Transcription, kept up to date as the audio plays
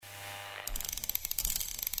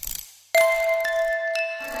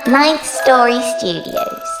Ninth Story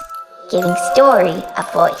Studios, giving story a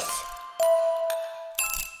voice.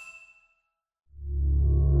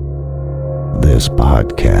 This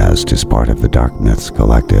podcast is part of the Dark Myths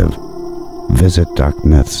Collective. Visit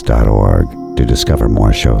darkmyths.org to discover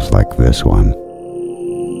more shows like this one.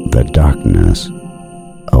 The darkness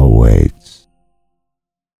awaits.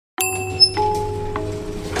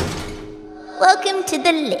 Welcome to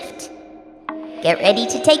the lift. Get ready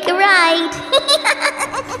to take a ride.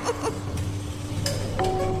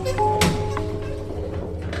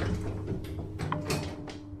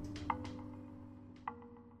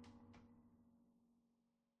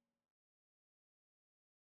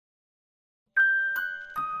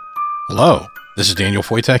 Hello, this is Daniel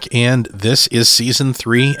Foytek, and this is Season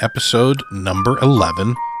 3, Episode number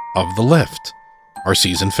 11 of The Lift, our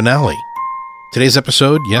season finale. Today's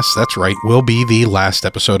episode, yes, that's right, will be the last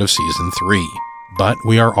episode of Season 3, but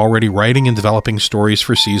we are already writing and developing stories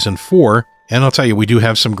for Season 4, and I'll tell you, we do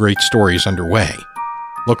have some great stories underway.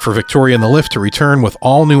 Look for Victoria and The Lift to return with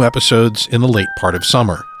all new episodes in the late part of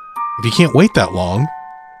summer. If you can't wait that long,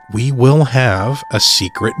 we will have a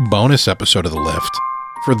secret bonus episode of The Lift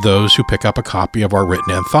for those who pick up a copy of our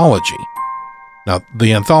written anthology. Now,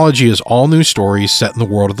 the anthology is all new stories set in the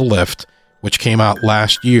world of The Lift, which came out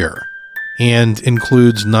last year, and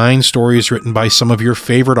includes 9 stories written by some of your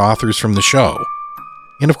favorite authors from the show.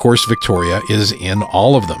 And of course, Victoria is in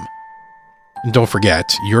all of them. And don't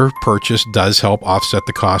forget, your purchase does help offset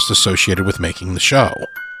the cost associated with making the show.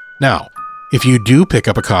 Now, if you do pick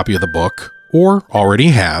up a copy of the book, or already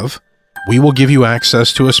have, we will give you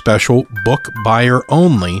access to a special book buyer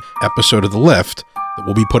only episode of The Lift that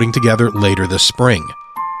we'll be putting together later this spring.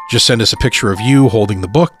 Just send us a picture of you holding the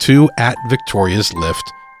book to @VictoriasLift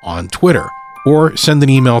on Twitter, or send an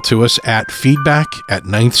email to us at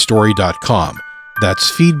feedback@ninthstory.com.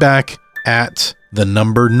 That's feedback at the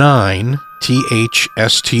number 9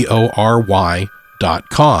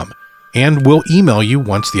 THSTORY.com. And we'll email you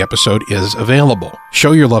once the episode is available.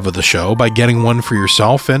 Show your love of the show by getting one for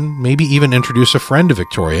yourself, and maybe even introduce a friend to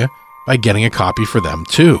Victoria by getting a copy for them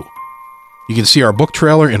too. You can see our book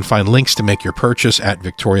trailer and find links to make your purchase at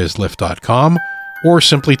victoriaslift.com, or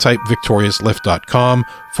simply type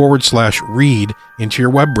victoriaslift.com/read into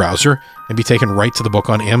your web browser and be taken right to the book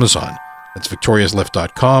on Amazon. That's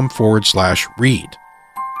victoriaslift.com/read.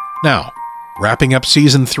 Now, wrapping up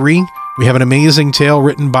Season 3, we have an amazing tale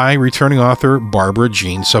written by returning author Barbara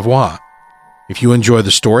Jean Savoie. If you enjoy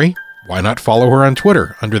the story, why not follow her on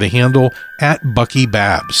Twitter under the handle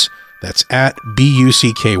 @BuckyBabs. That's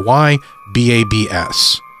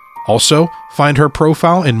 @BuckyBabs. Also, find her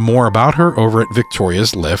profile and more about her over at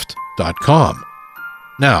victoriaslift.com.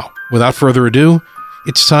 Now, without further ado,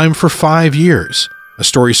 it's time for 5 Years, a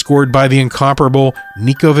story scored by the incomparable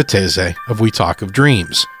Nico Vettese of We Talk of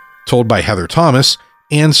Dreams, told by Heather Thomas,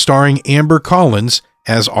 and starring Amber Collins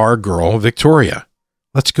as our girl Victoria.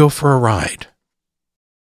 Let's go for a ride.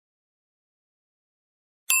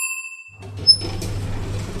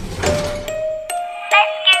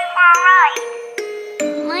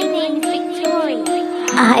 My name's Victoria.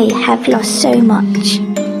 I have lost so much.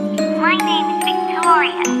 My name is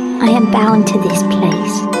Victoria. I am bound to this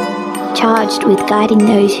place, charged with guiding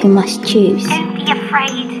those who must choose. Don't be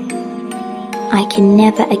afraid. I can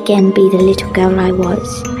never again be the little girl I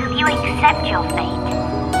was. Will you accept your fate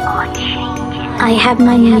or change it? I have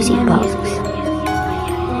my music box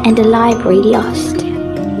and a library lost,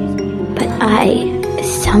 but I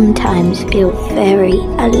sometimes feel very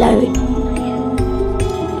alone.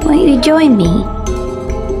 Won't you join me?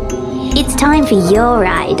 It's time for your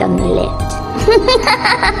ride on the lift. Don't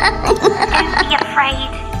be afraid.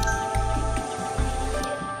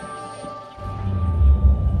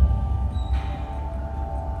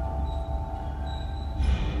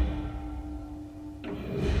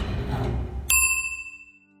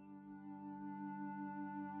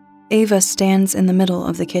 Ava stands in the middle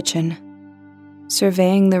of the kitchen,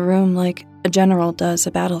 surveying the room like a general does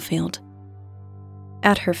a battlefield.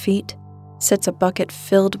 At her feet sits a bucket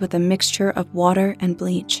filled with a mixture of water and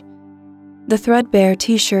bleach. The threadbare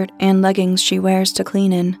t-shirt and leggings she wears to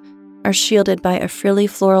clean in are shielded by a frilly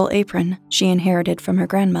floral apron she inherited from her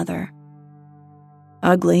grandmother.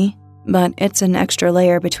 Ugly, but it's an extra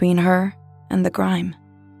layer between her and the grime.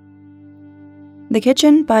 The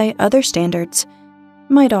kitchen, by other standards,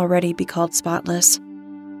 might already be called spotless,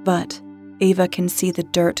 but Ava can see the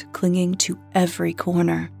dirt clinging to every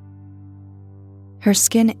corner. Her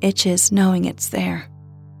skin itches knowing it's there,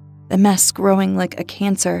 the mess growing like a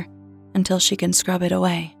cancer until she can scrub it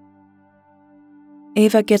away.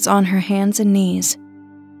 Ava gets on her hands and knees,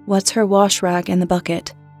 wets her wash rag in the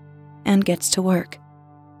bucket, and gets to work.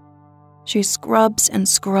 She scrubs and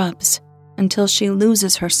scrubs until she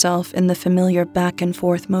loses herself in the familiar back and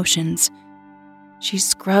forth motions. She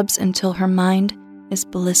scrubs until her mind is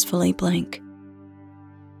blissfully blank.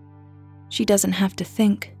 She doesn't have to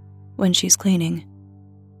think when she's cleaning.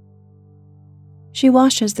 She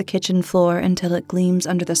washes the kitchen floor until it gleams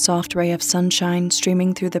under the soft ray of sunshine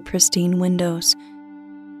streaming through the pristine windows.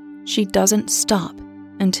 She doesn't stop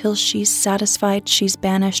until she's satisfied she's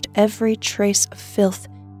banished every trace of filth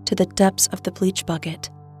to the depths of the bleach bucket.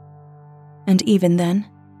 And even then,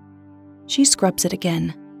 she scrubs it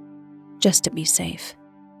again, just to be safe.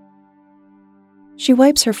 She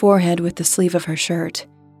wipes her forehead with the sleeve of her shirt.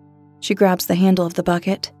 She grabs the handle of the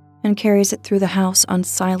bucket and carries it through the house on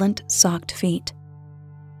silent, socked feet.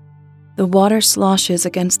 The water sloshes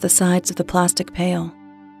against the sides of the plastic pail,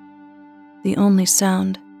 the only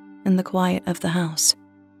sound in the quiet of the house.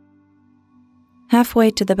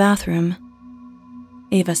 Halfway to the bathroom,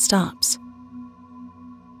 Ava stops.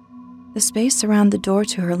 The space around the door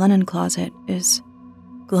to her linen closet is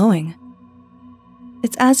glowing.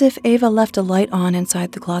 It's as if Ava left a light on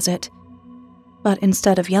inside the closet, but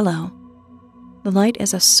instead of yellow, the light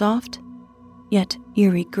is a soft, yet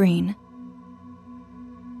eerie green.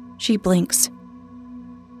 She blinks.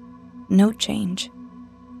 No change.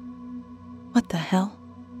 What the hell?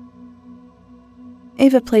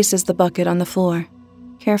 Ava places the bucket on the floor,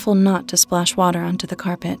 careful not to splash water onto the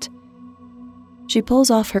carpet. She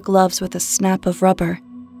pulls off her gloves with a snap of rubber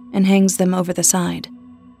and hangs them over the side.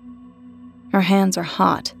 Her hands are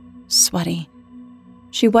hot, sweaty.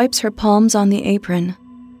 She wipes her palms on the apron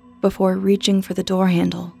before reaching for the door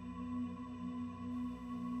handle.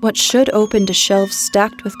 What should open to shelves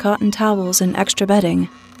stacked with cotton towels and extra bedding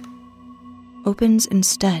opens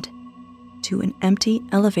instead to an empty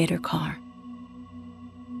elevator car.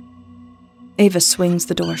 Ava swings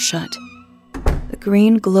the door shut. The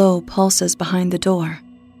green glow pulses behind the door.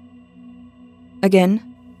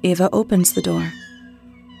 Again, Ava opens the door.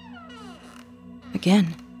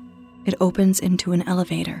 Again, it opens into an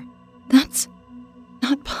elevator. That's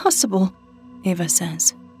not possible, Ava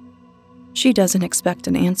says. She doesn't expect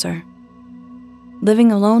an answer.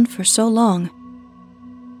 Living alone for so long,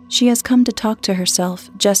 she has come to talk to herself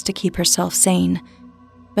just to keep herself sane,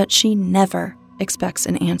 but she never expects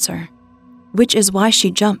an answer, which is why she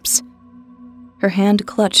jumps, her hand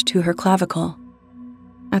clutched to her clavicle,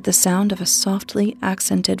 at the sound of a softly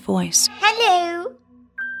accented voice. Hello.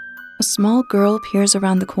 A small girl peers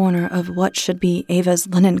around the corner of what should be Ava's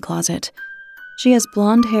linen closet. She has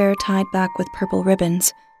blonde hair tied back with purple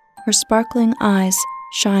ribbons. Her sparkling eyes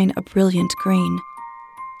shine a brilliant green.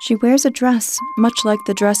 She wears a dress much like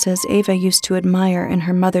the dresses Ava used to admire in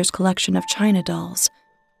her mother's collection of china dolls.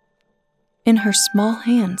 In her small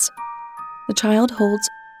hands, the child holds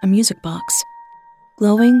a music box,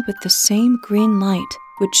 glowing with the same green light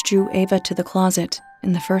which drew Ava to the closet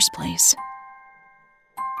in the first place.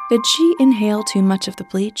 Did she inhale too much of the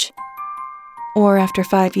bleach? Or after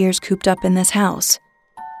 5 years cooped up in this house,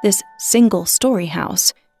 this single-story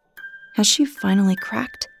house, has she finally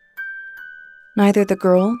cracked? Neither the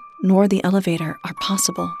girl nor the elevator are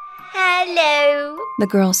possible. Hello. The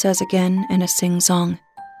girl says again in a sing-song.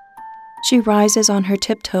 She rises on her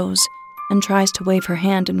tiptoes and tries to wave her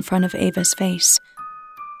hand in front of Ava's face.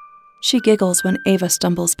 She giggles when Ava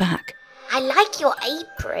stumbles back. I like your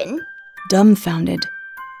apron. Dumbfounded,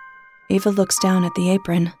 Ava looks down at the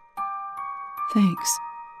apron. Thanks.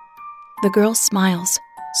 The girl smiles,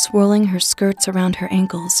 swirling her skirts around her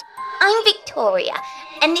ankles. I'm Victoria,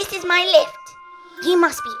 and this is my lift. You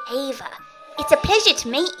must be Ava. It's a pleasure to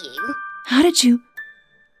meet you. How did you...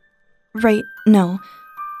 Right, no.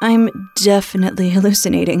 I'm definitely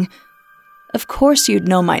hallucinating. Of course you'd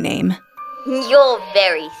know my name. You're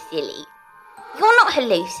very silly. You're not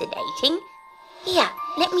hallucinating. Here,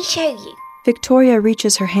 let me show you. Victoria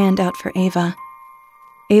reaches her hand out for Ava.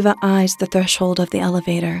 Ava eyes the threshold of the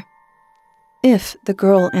elevator. If the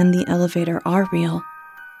girl and the elevator are real,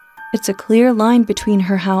 it's a clear line between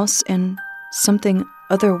her house and something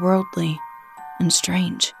otherworldly and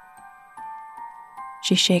strange.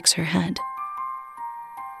 She shakes her head.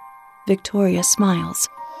 Victoria smiles.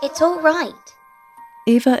 It's all right.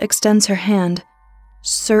 Ava extends her hand,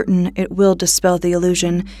 certain it will dispel the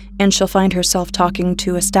illusion, and she'll find herself talking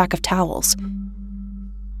to a stack of towels.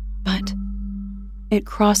 But it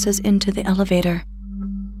crosses into the elevator,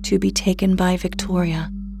 to be taken by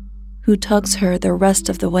Victoria, who tugs her the rest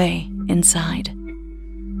of the way inside.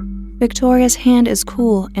 Victoria's hand is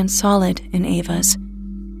cool and solid in Ava's.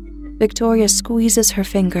 Victoria squeezes her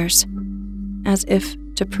fingers, as if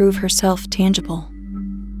to prove herself tangible.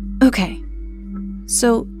 Okay,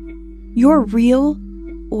 so you're real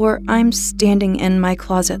or I'm standing in my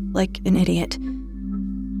closet like an idiot.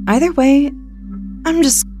 Either way, I'm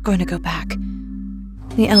just going to go back.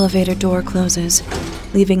 The elevator door closes,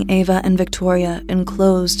 leaving Ava and Victoria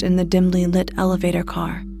enclosed in the dimly lit elevator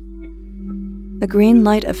car. The green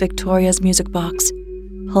light of Victoria's music box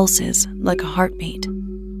pulses like a heartbeat.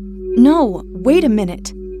 No, wait a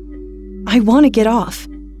minute. I want to get off.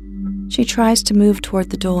 She tries to move toward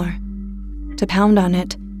the door, to pound on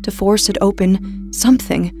it, to force it open,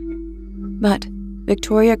 something. But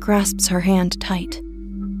Victoria grasps her hand tight.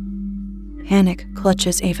 Panic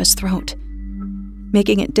clutches Ava's throat,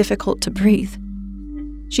 making it difficult to breathe.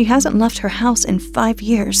 She hasn't left her house in 5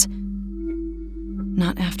 years.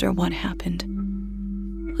 Not after what happened.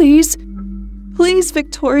 Please,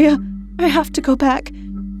 Victoria, I have to go back.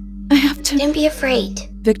 I have to... Don't be afraid.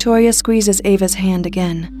 Victoria squeezes Ava's hand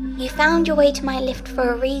again. You found your way to my lift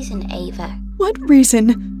for a reason, Ava. What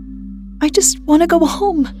reason? I just want to go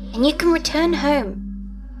home. And you can return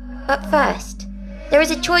home. But first, there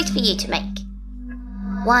is a choice for you to make.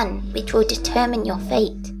 One which will determine your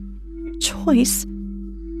fate. Choice?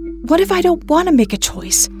 What if I don't want to make a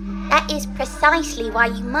choice? That is precisely why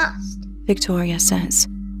you must, Victoria says.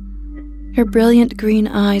 Her brilliant green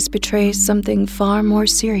eyes betray something far more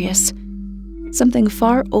serious, something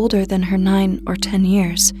far older than her 9 or 10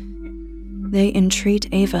 years. They entreat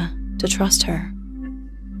Ava to trust her.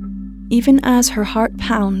 Even as her heart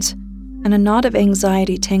pounds and a knot of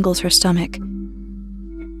anxiety tangles her stomach,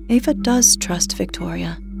 Ava does trust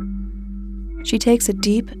Victoria. She takes a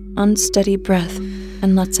deep, unsteady breath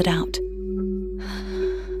and lets it out.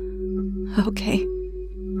 Okay,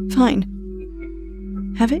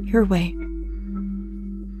 fine. Have it your way.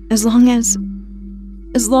 As long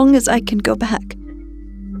as I can go back.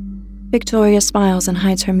 Victoria smiles and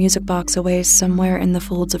hides her music box away somewhere in the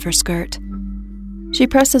folds of her skirt. She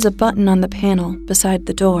presses a button on the panel beside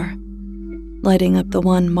the door, lighting up the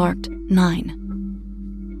one marked 9.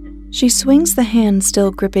 She swings the hand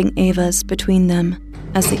still gripping Ava's between them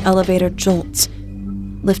as the elevator jolts,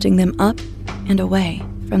 lifting them up and away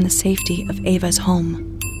from the safety of Ava's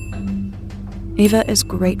home. Ava is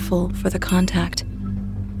grateful for the contact.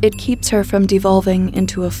 It keeps her from devolving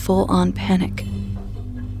into a full-on panic.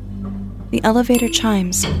 The elevator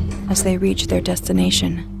chimes as they reach their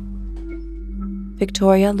destination.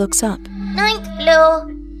 Victoria looks up. 9th floor.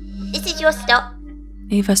 This is your stop.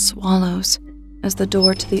 Ava swallows as the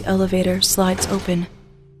door to the elevator slides open,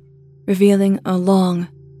 revealing a long,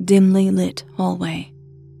 dimly lit hallway.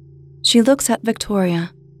 She looks at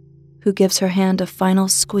Victoria, who gives her hand a final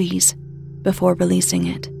squeeze before releasing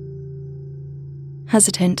it.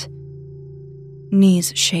 Hesitant,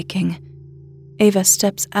 knees shaking, Ava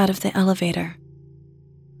steps out of the elevator.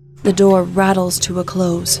 The door rattles to a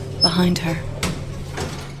close behind her.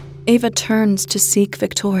 Ava turns to seek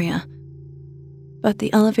Victoria, but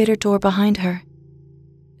the elevator door behind her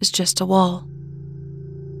is just a wall.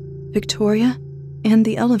 Victoria and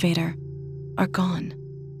the elevator are gone.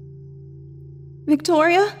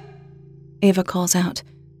 Victoria? Ava calls out.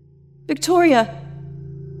 Victoria!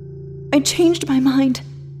 I changed my mind.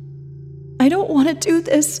 I don't want to do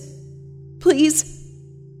this. Please,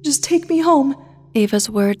 just take me home. Ava's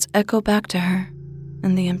words echo back to her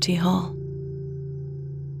in the empty hall.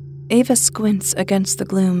 Ava squints against the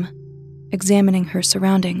gloom, examining her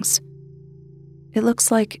surroundings. It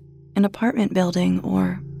looks like an apartment building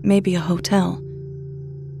or maybe a hotel,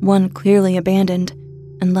 one clearly abandoned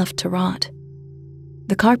and left to rot.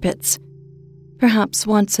 The carpets, perhaps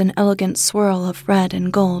once an elegant swirl of red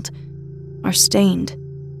and gold, are stained,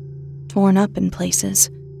 torn up in places.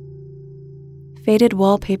 Faded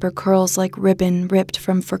wallpaper curls like ribbon ripped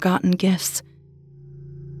from forgotten gifts.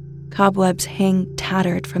 Cobwebs hang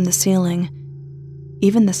tattered from the ceiling.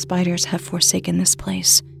 Even the spiders have forsaken this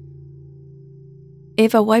place.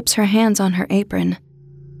 Ava wipes her hands on her apron,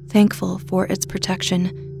 thankful for its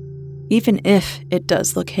protection, even if it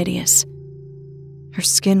does look hideous. Her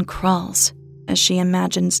skin crawls as she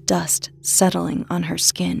imagines dust settling on her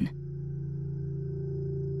skin.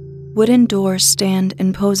 Wooden doors stand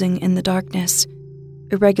imposing in the darkness,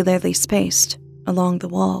 irregularly spaced along the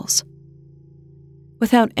walls.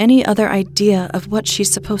 Without any other idea of what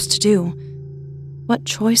she's supposed to do, what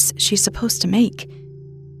choice she's supposed to make,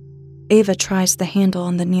 Ava tries the handle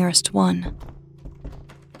on the nearest one.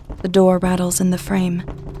 The door rattles in the frame,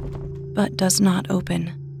 but does not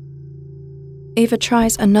open. Ava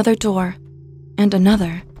tries another door, and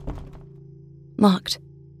another. Locked.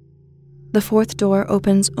 The 4th door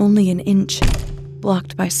opens only an inch,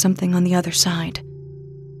 blocked by something on the other side.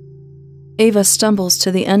 Ava stumbles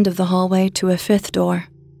to the end of the hallway to a 5th door.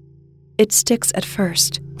 It sticks at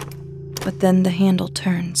first, but then the handle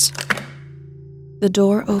turns. The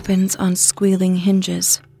door opens on squealing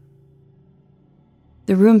hinges.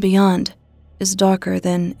 The room beyond is darker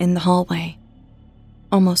than in the hallway,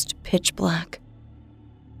 almost pitch black.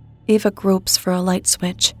 Ava gropes for a light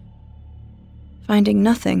switch. Finding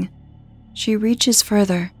nothing, she reaches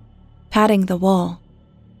further, patting the wall.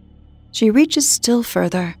 She reaches still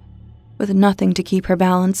further, with nothing to keep her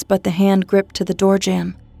balance but the hand gripped to the door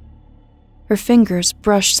jamb. Her fingers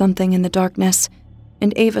brush something in the darkness,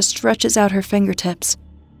 and Ava stretches out her fingertips,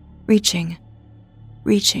 reaching.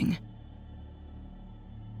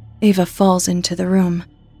 Ava falls into the room,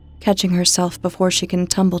 catching herself before she can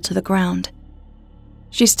tumble to the ground.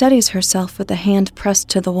 She steadies herself with the hand pressed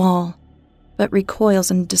to the wall, but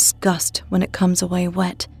recoils in disgust when it comes away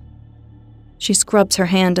wet. She scrubs her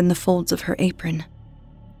hand in the folds of her apron.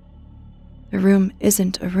 The room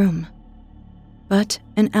isn't a room, but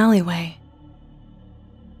an alleyway.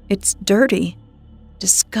 It's dirty,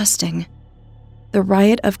 disgusting. The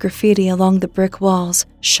riot of graffiti along the brick walls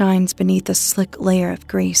shines beneath a slick layer of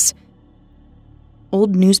grease.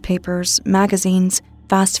 Old newspapers, magazines,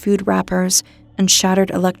 fast food wrappers, and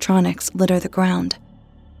shattered electronics litter the ground.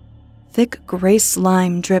 Thick gray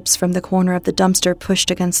slime drips from the corner of the dumpster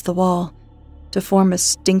pushed against the wall to form a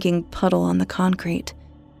stinking puddle on the concrete.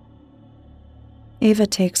 Ava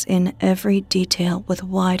takes in every detail with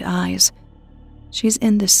wide eyes. She's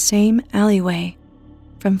in the same alleyway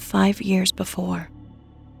from 5 years before.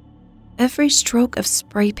 Every stroke of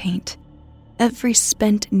spray paint, every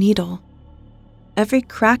spent needle, every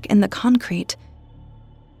crack in the concrete,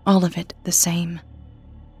 all of it the same,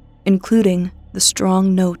 including the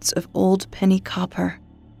strong notes of old penny copper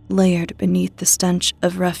layered beneath the stench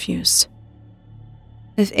of refuse.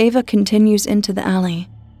 If Ava continues into the alley,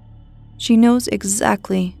 she knows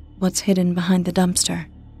exactly what's hidden behind the dumpster.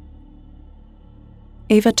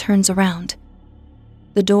 Ava turns around.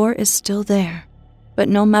 The door is still there, but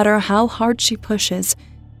no matter how hard she pushes,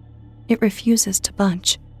 it refuses to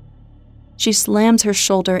budge. She slams her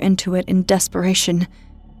shoulder into it in desperation,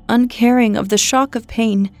 uncaring of the shock of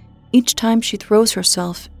pain each time she throws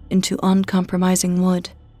herself into uncompromising wood.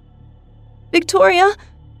 "Victoria!"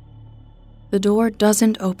 The door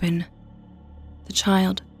doesn't open. The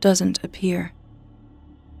child doesn't appear.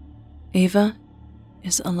 Ava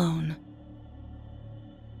is alone.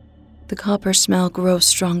 The copper smell grows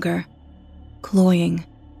stronger, cloying,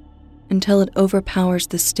 until it overpowers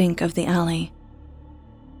the stink of the alley.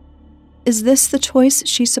 Is this the choice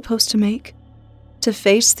she's supposed to make? To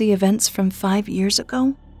face the events from 5 years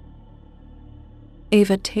ago?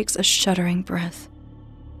 Ava takes a shuddering breath.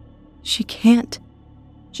 She can't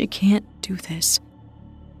do this.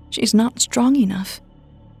 She's not strong enough.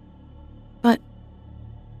 But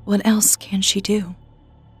what else can she do?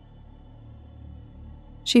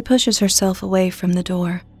 She pushes herself away from the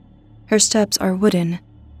door. Her steps are wooden,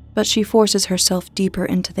 but she forces herself deeper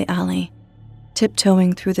into the alley,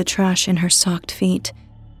 tiptoeing through the trash in her socked feet,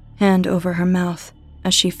 hand over her mouth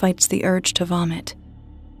as she fights the urge to vomit.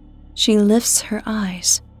 She lifts her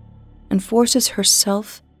eyes and forces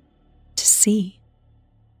herself to see.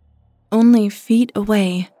 Only feet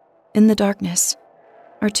away, in the darkness,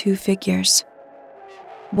 are 2 figures.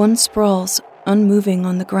 One sprawls, unmoving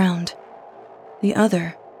on the ground. The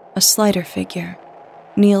other, a slighter figure,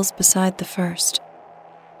 kneels beside the first.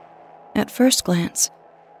 At first glance,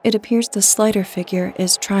 it appears the slighter figure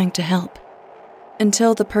is trying to help,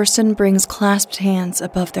 until the person brings clasped hands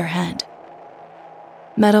above their head.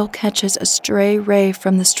 Metal catches a stray ray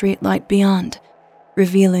from the streetlight beyond,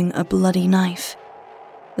 revealing a bloody knife.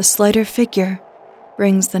 The slighter figure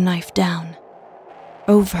brings the knife down,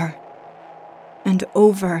 over and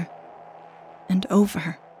over and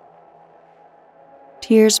over.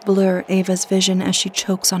 Tears blur Ava's vision as she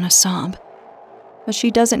chokes on a sob, but she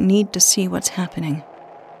doesn't need to see what's happening.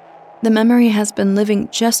 The memory has been living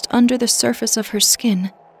just under the surface of her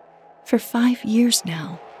skin for 5 years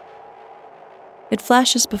now. It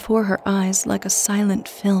flashes before her eyes like a silent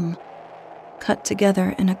film, cut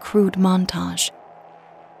together in a crude montage.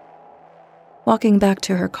 Walking back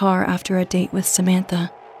to her car after a date with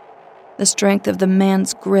Samantha, the strength of the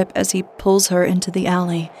man's grip as he pulls her into the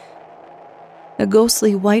alley, the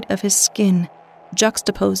ghostly white of his skin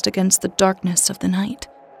juxtaposed against the darkness of the night,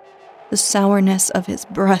 the sourness of his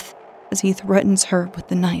breath as he threatens her with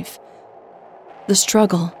the knife, the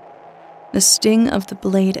struggle, the sting of the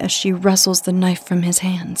blade as she wrestles the knife from his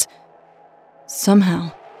hands,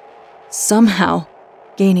 somehow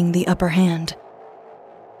gaining the upper hand.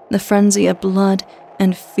 The frenzy of blood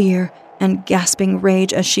and fear and gasping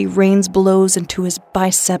rage as she rains blows into his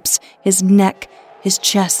biceps, his neck, his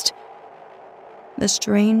chest. the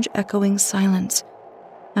strange echoing silence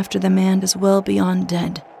after the man is well beyond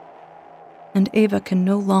dead, and Ava can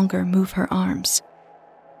no longer move her arms.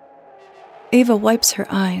 Ava wipes her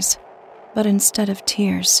eyes, but instead of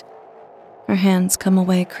tears, her hands come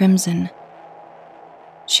away crimson.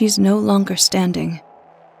 She's no longer standing,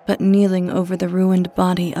 but kneeling over the ruined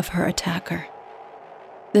body of her attacker.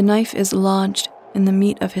 The knife is lodged in the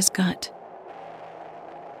meat of his gut.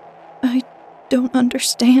 "I don't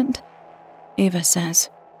understand," Ava says.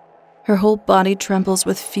 Her whole body trembles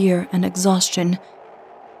with fear and exhaustion,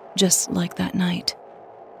 just like that night.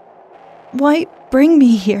 "Why bring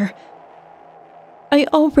me here? I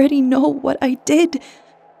already know what I did.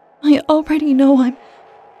 I already know I'm..."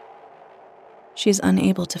 She's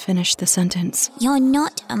unable to finish the sentence. You're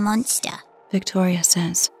not a monster, Victoria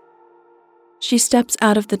says. She steps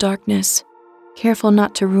out of the darkness, careful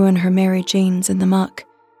not to ruin her Mary Janes in the muck.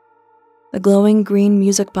 The glowing green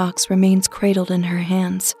music box remains cradled in her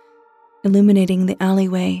hands, illuminating the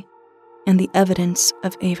alleyway and the evidence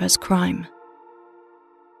of Ava's crime.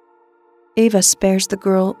 Ava spares the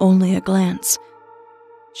girl only a glance.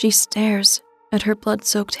 She stares at her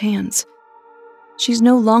blood-soaked hands. She's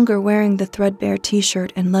no longer wearing the threadbare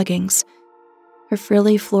t-shirt and leggings. Her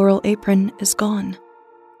frilly floral apron is gone.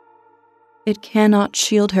 It cannot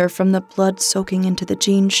shield her from the blood soaking into the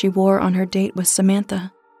jeans she wore on her date with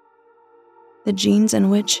Samantha. The jeans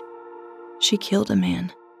in which she killed a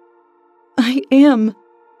man. I am.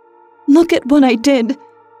 Look at what I did.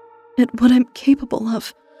 At what I'm capable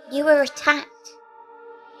of. You were attacked.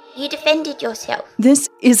 You defended yourself. This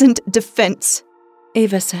isn't defense,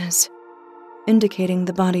 Ava says, indicating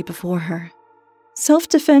the body before her.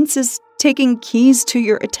 Self-defense is taking keys to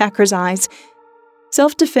your attacker's eyes.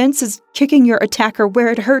 Self-defense is kicking your attacker where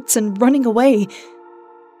it hurts and running away.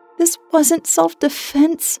 This wasn't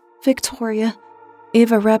self-defense, Victoria.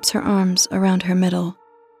 Ava wraps her arms around her middle.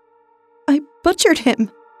 I butchered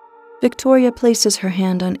him. Victoria places her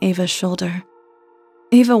hand on Ava's shoulder.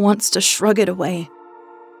 Ava wants to shrug it away.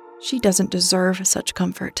 She doesn't deserve such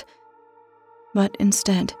comfort, but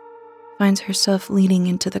instead finds herself leaning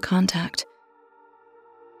into the contact.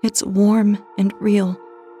 It's warm and real,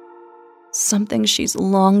 something she's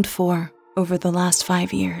longed for over the last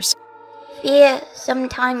 5 years. Fear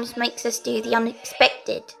sometimes makes us do the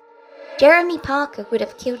unexpected. Jeremy Parker would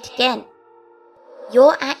have killed again.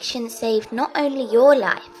 Your actions saved not only your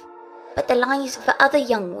life, but the lives of other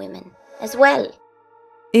young women as well.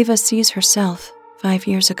 Ava sees herself 5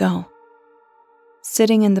 years ago,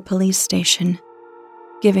 sitting in the police station,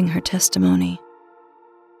 giving her testimony.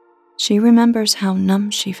 She remembers how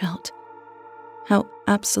numb she felt, how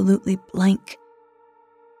absolutely blank,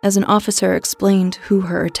 as an officer explained who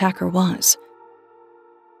her attacker was,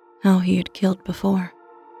 how he had killed before,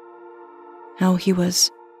 how he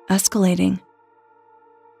was escalating,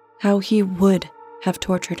 how he would have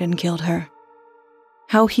tortured and killed her,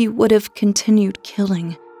 how he would have continued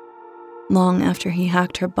killing long after he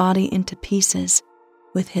hacked her body into pieces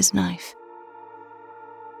with his knife.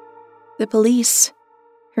 The police,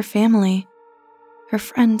 her family, her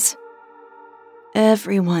friends,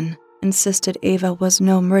 everyone insisted Ava was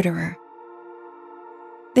no murderer.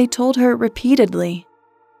 They told her repeatedly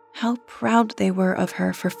how proud they were of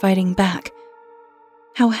her for fighting back,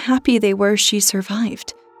 how happy they were she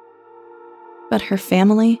survived. But her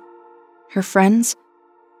family, her friends,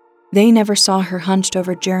 they never saw her hunched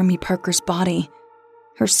over Jeremy Parker's body.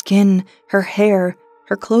 Her skin, her hair,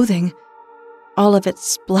 her clothing, all of it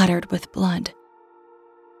splattered with blood.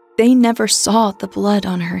 They never saw the blood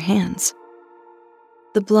on her hands.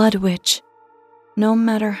 The blood which, no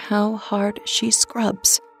matter how hard she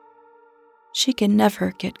scrubs, she can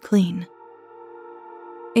never get clean.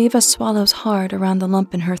 Ava swallows hard around the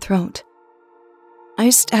lump in her throat.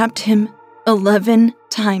 I stabbed him 11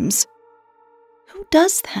 times. Who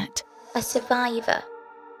does that? A survivor.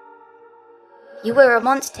 You were a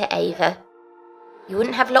monster, Ava. You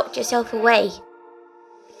wouldn't have locked yourself away,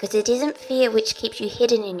 because it isn't fear which keeps you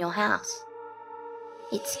hidden in your house.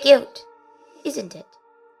 It's guilt, isn't it?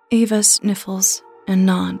 Ava sniffles and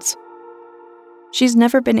nods. She's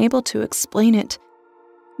never been able to explain it,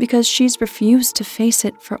 because she's refused to face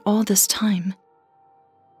it for all this time.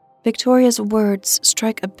 Victoria's words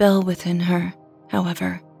strike a bell within her,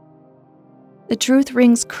 however. The truth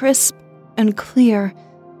rings crisp and clear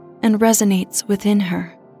and resonates within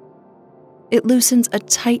her. It loosens a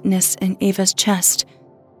tightness in Ava's chest,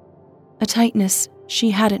 a tightness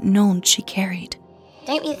she hadn't known she carried.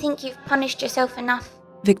 Don't you think you've punished yourself enough?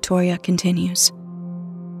 Victoria continues.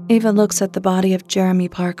 Ava looks at the body of Jeremy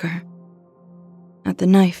Parker, at the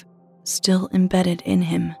knife still embedded in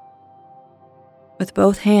him. With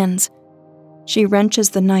both hands, she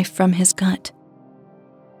wrenches the knife from his gut.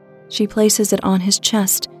 She places it on his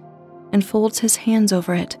chest and folds his hands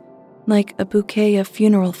over it like a bouquet of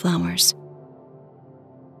funeral flowers.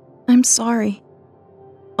 I'm sorry.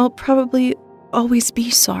 I'll probably always be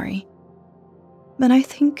sorry. But I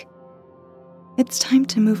think it's time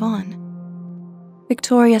to move on.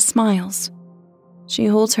 Victoria smiles. She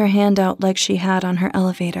holds her hand out like she had on her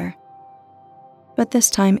elevator. But this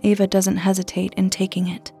time Ava doesn't hesitate in taking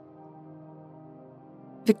it.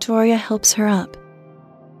 Victoria helps her up,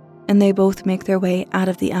 and they both make their way out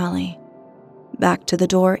of the alley, back to the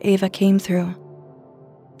door Ava came through,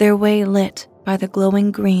 their way lit by the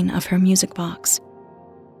glowing green of her music box.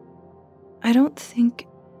 I don't think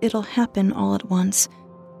it'll happen all at once,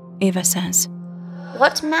 Ava says.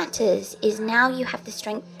 What matters is now you have the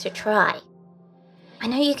strength to try. I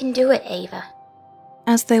know you can do it, Ava.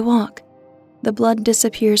 As they walk, the blood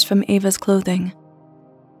disappears from Ava's clothing.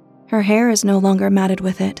 Her hair is no longer matted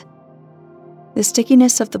with it. The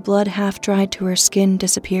stickiness of the blood half dried to her skin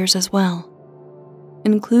disappears as well,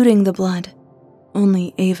 including the blood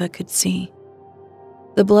only Ava could see.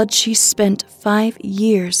 The blood she spent 5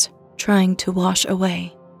 years trying to wash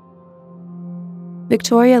away.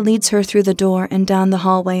 Victoria leads her through the door and down the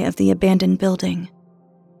hallway of the abandoned building.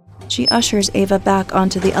 She ushers Ava back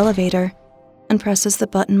onto the elevator and presses the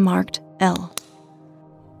button marked L.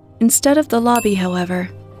 Instead of the lobby, however,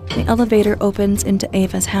 the elevator opens into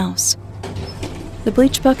Ava's house. The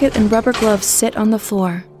bleach bucket and rubber gloves sit on the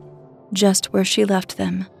floor, just where she left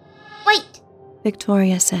them. Wait!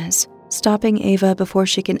 Victoria says, stopping Ava before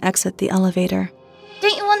she can exit the elevator.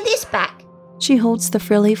 Don't you want this back? She holds the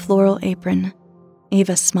frilly floral apron.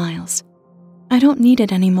 Ava smiles. I don't need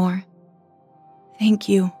it anymore. Thank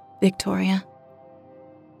you, Victoria,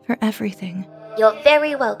 for everything. You're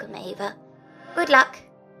very welcome, Ava. Good luck.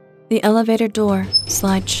 The elevator door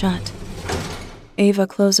slides shut. Ava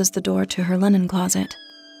closes the door to her linen closet.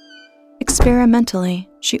 Experimentally,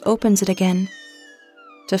 she opens it again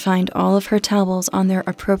to find all of her towels on their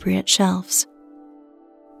appropriate shelves.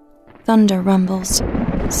 Thunder rumbles,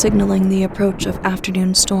 signaling the approach of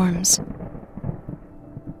afternoon storms.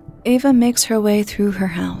 Ava makes her way through her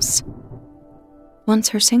house. Once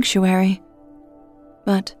her sanctuary,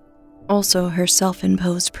 but also her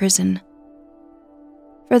self-imposed prison.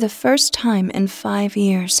 For the first time in 5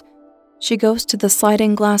 years, she goes to the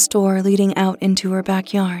sliding glass door leading out into her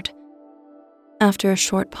backyard. After a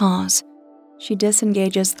short pause, she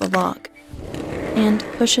disengages the lock and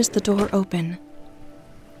pushes the door open.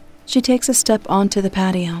 She takes a step onto the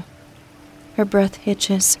patio. Her breath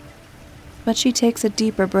hitches, but she takes a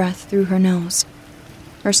deeper breath through her nose,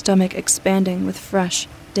 her stomach expanding with fresh,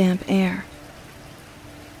 damp air.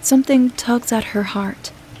 Something tugs at her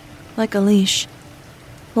heart, like a leash,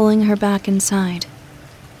 pulling her back inside.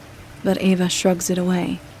 But Ava shrugs it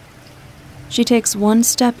away. She takes one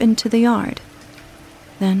step into the yard,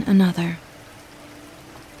 then another.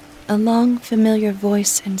 A long, familiar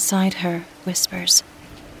voice inside her whispers,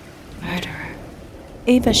 "Murderer."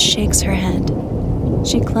 Ava shakes her head.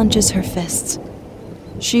 She clenches her fists.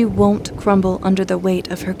 She won't crumble under the weight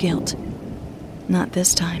of her guilt. Not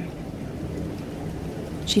this time.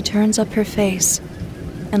 She turns up her face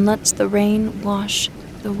and lets the rain wash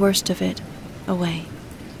the worst of it away.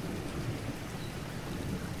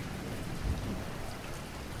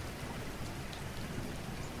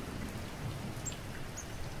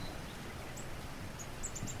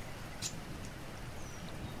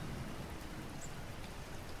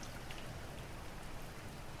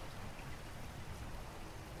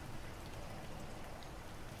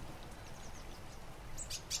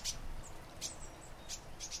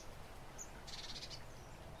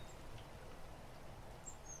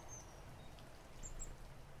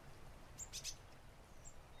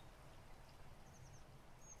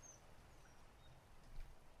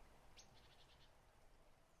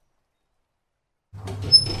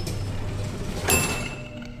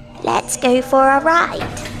 Let's go for a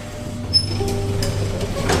ride.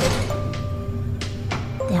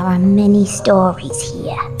 There are many stories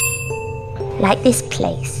here. Like this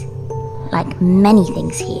place, like many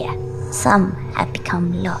things here, some have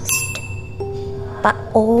become lost. But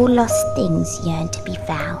all lost things yearn to be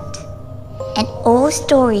found, and all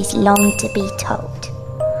stories long to be told.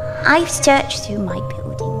 I've searched through my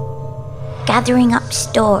building, gathering up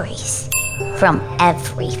stories from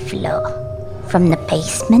every floor. From the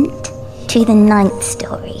basement to the 9th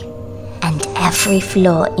story, and every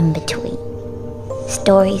floor in between.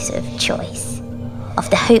 Stories of choice, of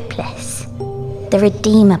the hopeless, the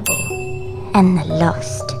redeemable, and the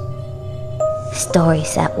lost.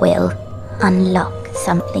 Stories that will unlock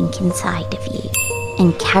something inside of you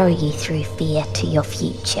and carry you through fear to your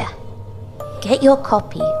future. Get your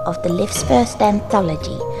copy of the Lift's first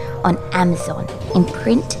anthology on Amazon in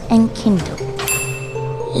print and Kindle.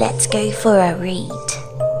 Let's go for a read.